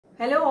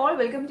Hello all,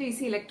 welcome to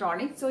EC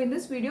Electronics. So in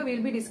this video we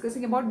will be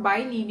discussing about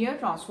bilinear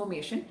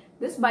transformation.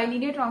 This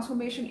bilinear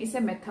transformation is a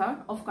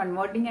method of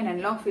converting an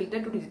analog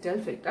filter to digital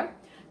filter.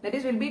 That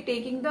is, we'll be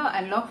taking the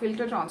analog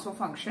filter transfer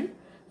function.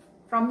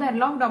 From the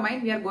analog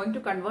domain we are going to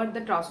convert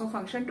the transfer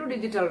function to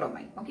digital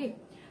domain. Okay.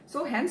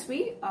 So hence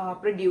we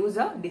produce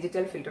a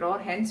digital filter, or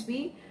hence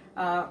we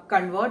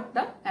convert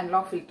the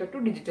analog filter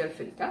to digital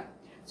filter.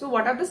 So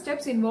what are the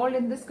steps involved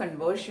in this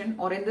conversion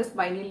or in this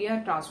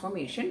bilinear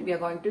transformation? We are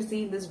going to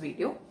see in this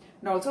video.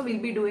 And also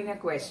we'll be doing a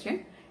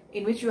question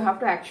in which you have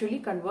to actually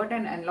convert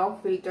an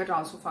analog filter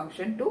transfer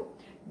function to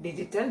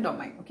digital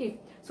domain. Okay.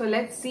 So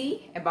let's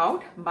see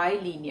about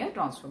bilinear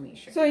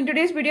transformation. So in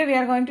today's video we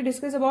are going to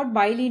discuss about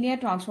bilinear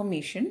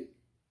transformation.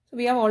 So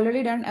we have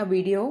already done a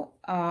video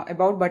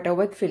about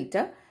Butterworth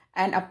filter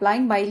and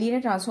applying bilinear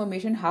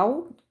transformation.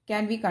 How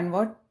can we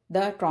convert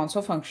the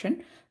transfer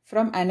function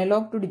from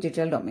analog to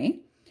digital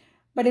domain?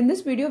 But in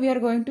this video we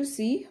are going to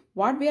see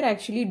what we are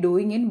actually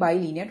doing in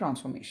bilinear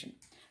transformation.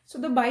 So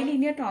the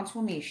bilinear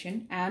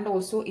transformation and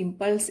also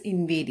impulse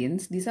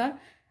invariance, these are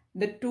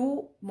the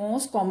two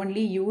most commonly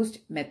used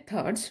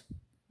methods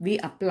we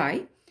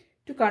apply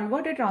to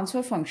convert a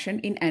transfer function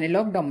in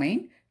analog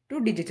domain to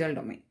digital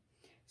domain.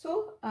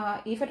 So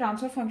if a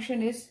transfer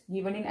function is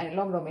given in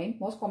analog domain,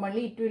 most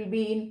commonly it will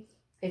be in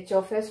H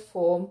of S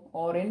form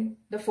or in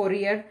the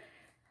Fourier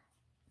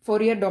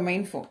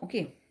domain form.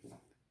 Okay.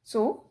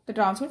 So the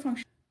transfer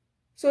function.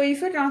 So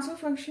if a transfer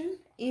function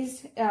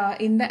is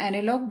in the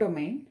analog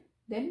domain,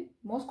 then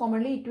most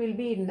commonly it will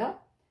be in the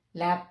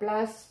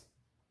Laplace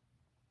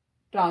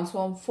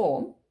transform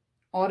form,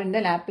 or in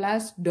the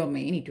Laplace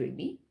domain it will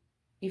be,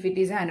 if it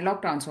is an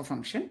analog transfer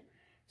function.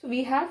 So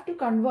we have to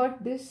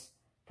convert this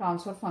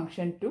transfer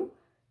function to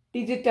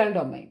digital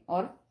domain,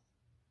 or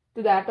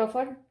to that of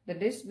a,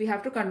 that is, we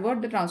have to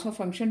convert the transfer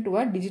function to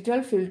a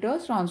digital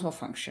filters transfer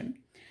function.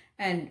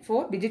 And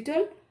for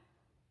digital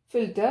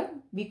filter,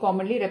 we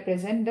commonly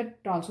represent the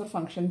transfer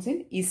functions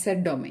in Z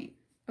domain.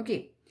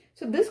 Okay.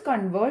 So this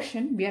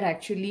conversion we are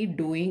actually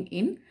doing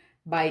in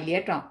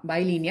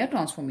bilinear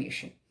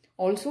transformation.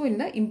 Also in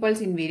the impulse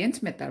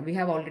invariance method. We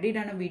have already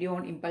done a video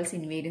on impulse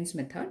invariance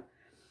method.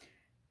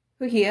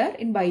 So here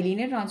in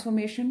bilinear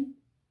transformation,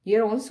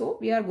 here also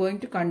we are going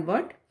to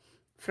convert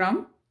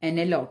from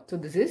analog. So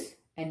this is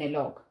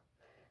analog.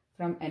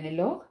 From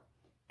analog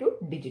to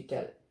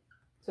digital.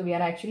 So we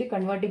are actually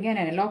converting an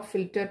analog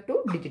filter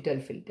to digital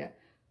filter.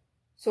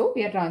 So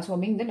we are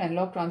transforming the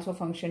analog transfer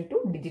function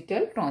to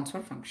digital transfer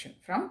function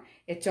from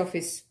H of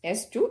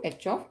S to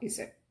H of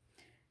Z.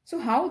 So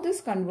how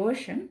this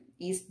conversion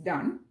is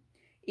done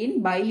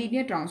in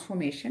bilinear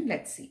transformation,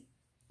 let's see.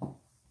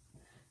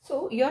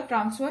 So your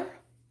transfer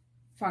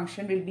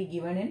function will be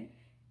given in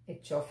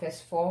H of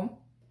S form.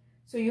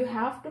 So you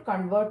have to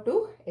convert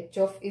to H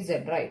of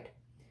Z, right?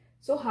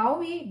 So how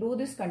we do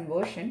this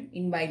conversion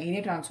in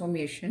bilinear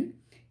transformation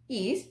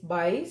is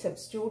by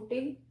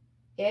substituting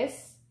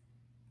S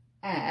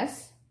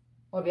as,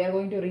 or we are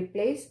going to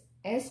replace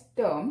S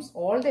terms,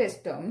 all the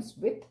S terms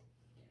with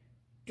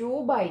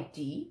 2 by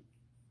T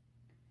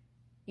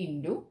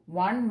into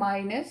 1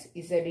 minus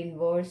Z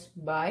inverse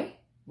by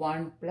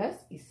 1 plus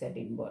Z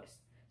inverse.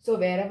 So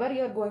wherever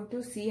you are going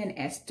to see an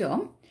S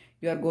term,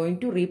 you are going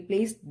to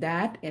replace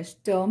that S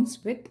terms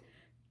with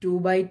 2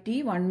 by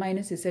T, 1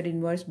 minus Z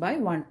inverse by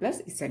 1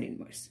 plus Z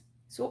inverse.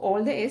 So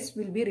all the S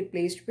will be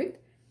replaced with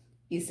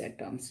Z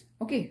terms.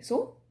 Okay,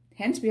 so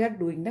hence we are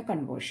doing the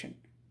conversion.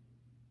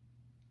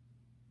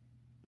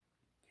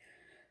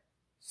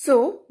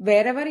 So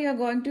wherever you are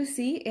going to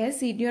see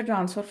S in your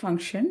transfer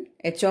function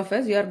H of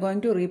S, you are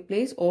going to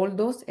replace all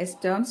those S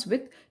terms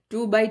with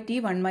 2 by T,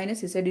 1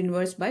 minus Z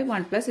inverse by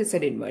 1 plus Z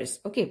inverse.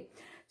 Okay,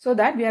 so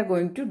that we are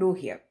going to do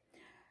here.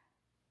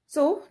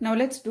 So now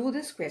let's do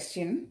this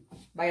question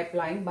by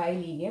applying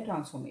bilinear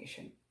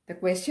transformation. The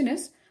question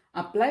is,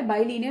 apply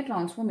bilinear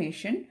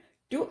transformation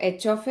to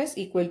H of S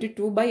equal to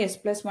 2 by S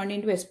plus 1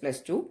 into S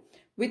plus 2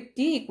 with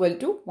T equal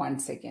to 1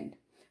 second.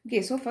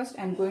 Okay, so first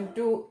I am going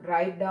to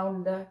write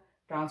down the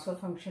transfer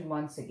function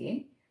once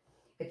again.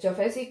 H of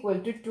S equal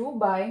to 2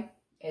 by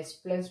S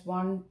plus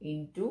 1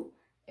 into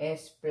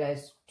S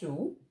plus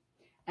 2,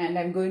 and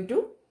I am going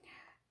to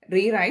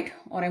rewrite,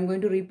 or I am going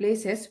to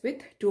replace S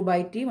with 2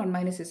 by T, 1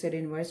 minus Z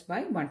inverse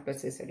by 1 plus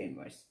Z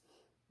inverse.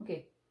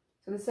 Okay,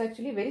 so this is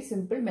actually a very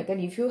simple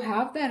method. If you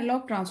have the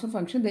analog transfer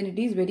function, then it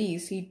is very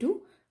easy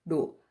to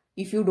do.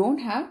 If you don't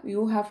have,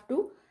 you have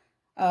to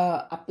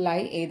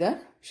apply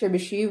either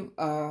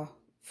Chebyshev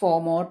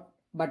form or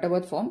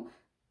Butterworth form.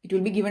 It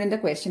will be given in the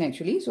question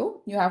actually.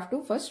 So you have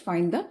to first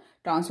find the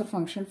transfer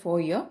function for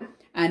your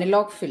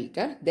analog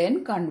filter,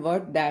 then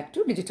convert that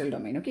to digital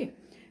domain. Okay.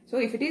 So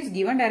if it is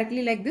given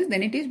directly like this,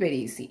 then it is very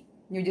easy.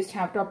 You just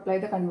have to apply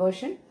the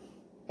conversion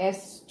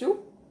S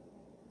to,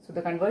 so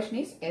the conversion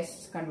is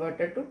S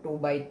converted to 2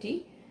 by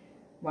T,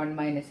 1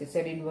 minus Z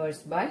inverse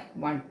by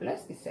 1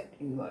 plus Z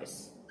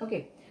inverse.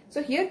 Okay.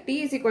 So here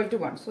T is equal to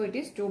 1. So it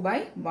is 2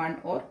 by 1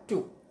 or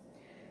 2.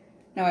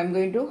 Now I am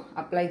going to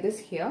apply this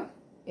here.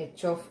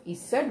 h of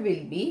z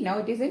will be, now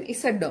it is in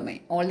z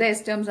domain. All the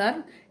s terms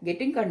are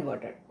getting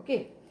converted.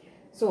 Okay.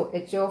 So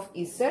h of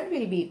z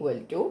will be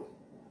equal to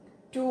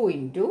 2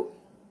 into,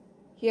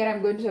 here I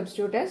am going to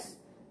substitute as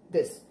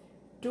this,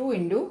 2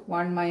 into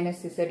 1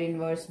 minus z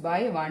inverse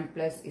by 1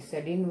 plus z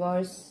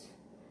inverse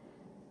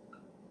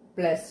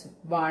plus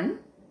 1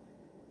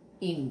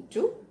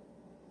 into,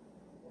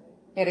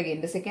 here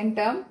again the second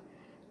term,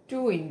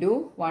 2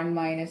 into 1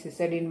 minus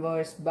z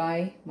inverse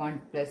by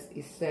 1 plus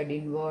z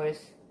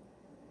inverse,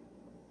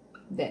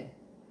 then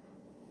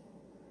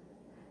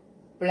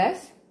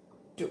plus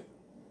 2.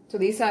 So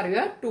these are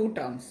your two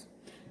terms.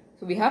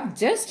 So we have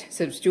just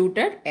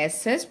substituted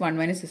s as 1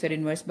 minus z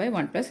inverse by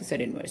 1 plus z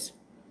inverse.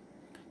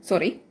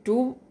 Sorry,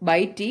 2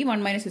 by t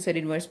 1 minus z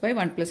inverse by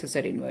 1 plus z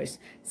inverse.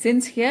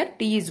 Since here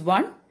t is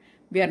 1,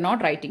 we are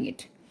not writing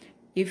it.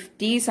 If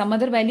t is some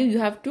other value, you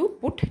have to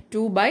put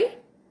 2 by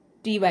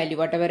t value,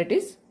 whatever it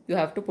is, you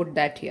have to put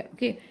that here.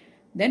 Okay.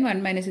 Then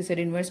 1 minus z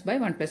inverse by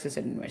 1 plus z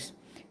inverse.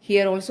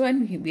 Here also,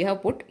 and we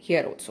have put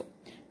here also.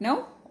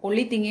 Now,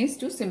 only thing is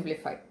to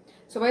simplify.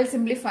 So while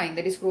simplifying,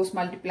 that is cross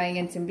multiplying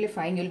and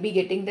simplifying, you will be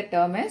getting the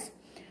term as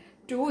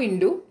 2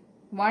 into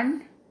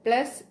 1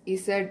 plus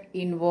z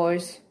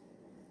inverse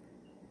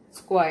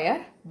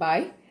square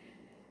by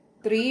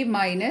 3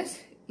 minus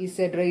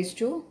z raised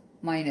to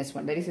minus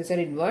 1, that is z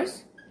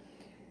inverse,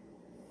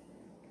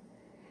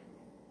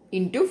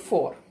 into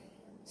 4.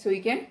 So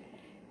you can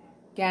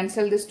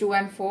cancel this 2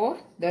 and 4.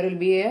 There will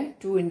be a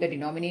 2 in the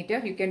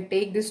denominator. You can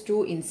take this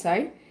 2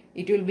 inside.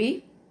 It will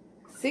be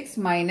 6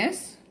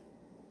 minus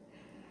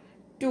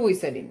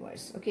 2z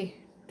inverse. Okay,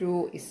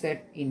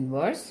 2z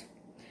inverse.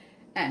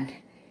 And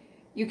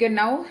you can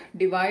now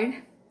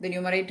divide the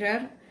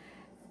numerator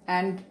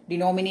and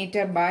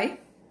denominator by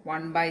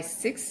 1 by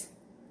 6.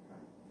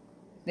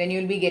 Then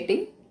you will be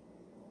getting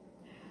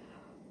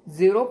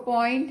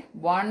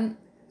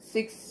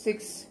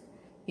 0.166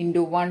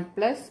 into 1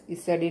 plus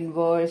z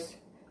inverse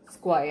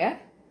square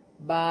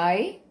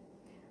by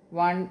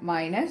 1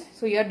 minus,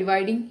 so you are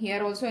dividing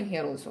here also and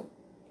here also.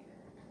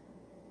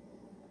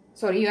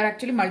 Sorry, you are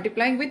actually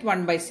multiplying with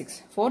 1 by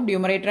 6 for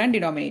numerator and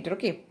denominator.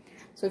 Okay.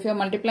 So if you are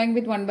multiplying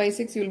with 1 by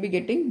 6, you will be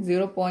getting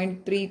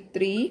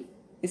 0.33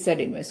 z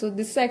inverse. So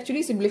this is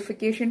actually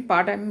simplification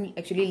part I am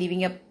actually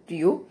leaving up to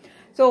you.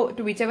 So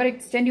to whichever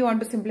extent you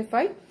want to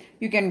simplify,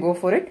 you can go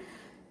for it.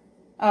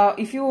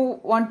 If you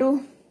want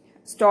to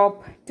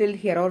stop till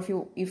here, or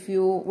if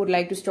you would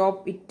like to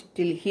stop it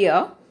till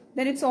here,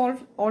 then it's all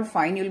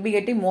fine. You will be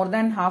getting more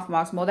than half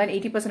marks, more than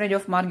 80%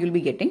 of mark you will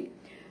be getting.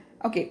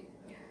 Okay.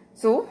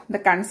 So the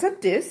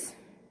concept is,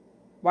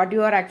 what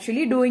you are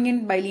actually doing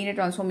in bilinear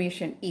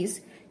transformation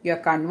is you are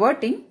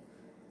converting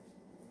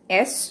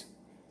S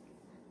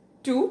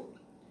to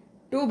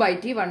 2 by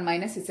t 1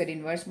 minus z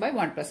inverse by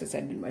 1 plus z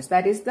inverse.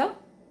 That is the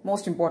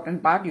most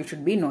important part you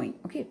should be knowing.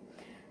 Okay.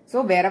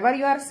 So wherever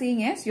you are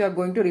seeing S, you are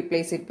going to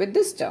replace it with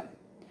this term.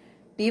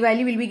 T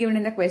value will be given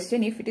in the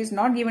question. If it is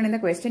not given in the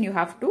question, you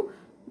have to,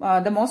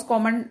 the most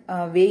common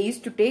way is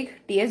to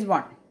take T as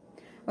 1.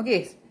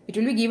 Okay. It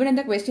will be given in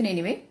the question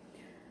anyway.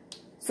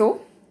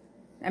 So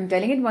I am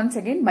telling it once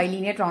again,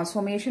 bilinear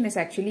transformation is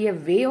actually a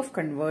way of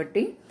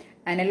converting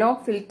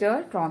analog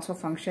filter transfer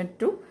function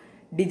to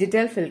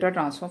digital filter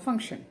transfer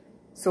function.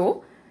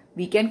 So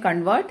we can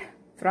convert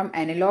from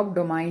analog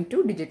domain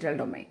to digital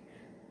domain.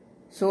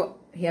 So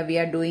here we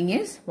are doing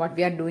is, what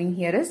we are doing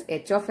here is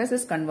h of s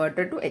is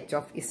converted to h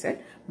of z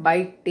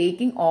by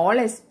taking all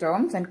s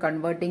terms and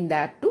converting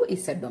that to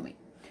z domain.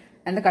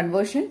 And the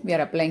conversion we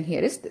are applying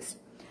here is this.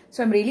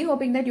 So I'm really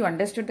hoping that you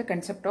understood the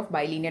concept of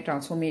bilinear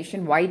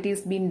transformation, why it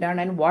is being done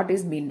and what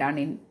is being done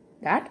in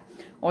that.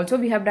 Also,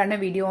 we have done a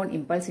video on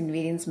impulse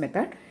invariance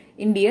method.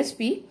 In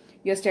DSP,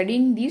 we are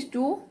studying these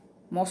two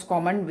most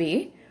common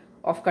way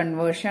of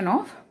conversion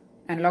of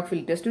analog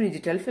filters to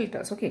digital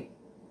filters. Okay.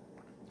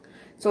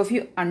 So if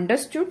you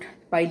understood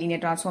bilinear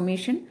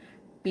transformation,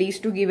 please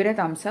do give it a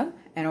thumbs up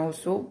and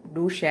also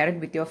do share it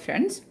with your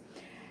friends.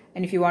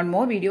 And if you want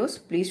more videos,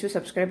 please do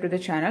subscribe to the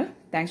channel.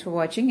 Thanks for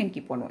watching and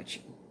keep on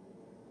watching.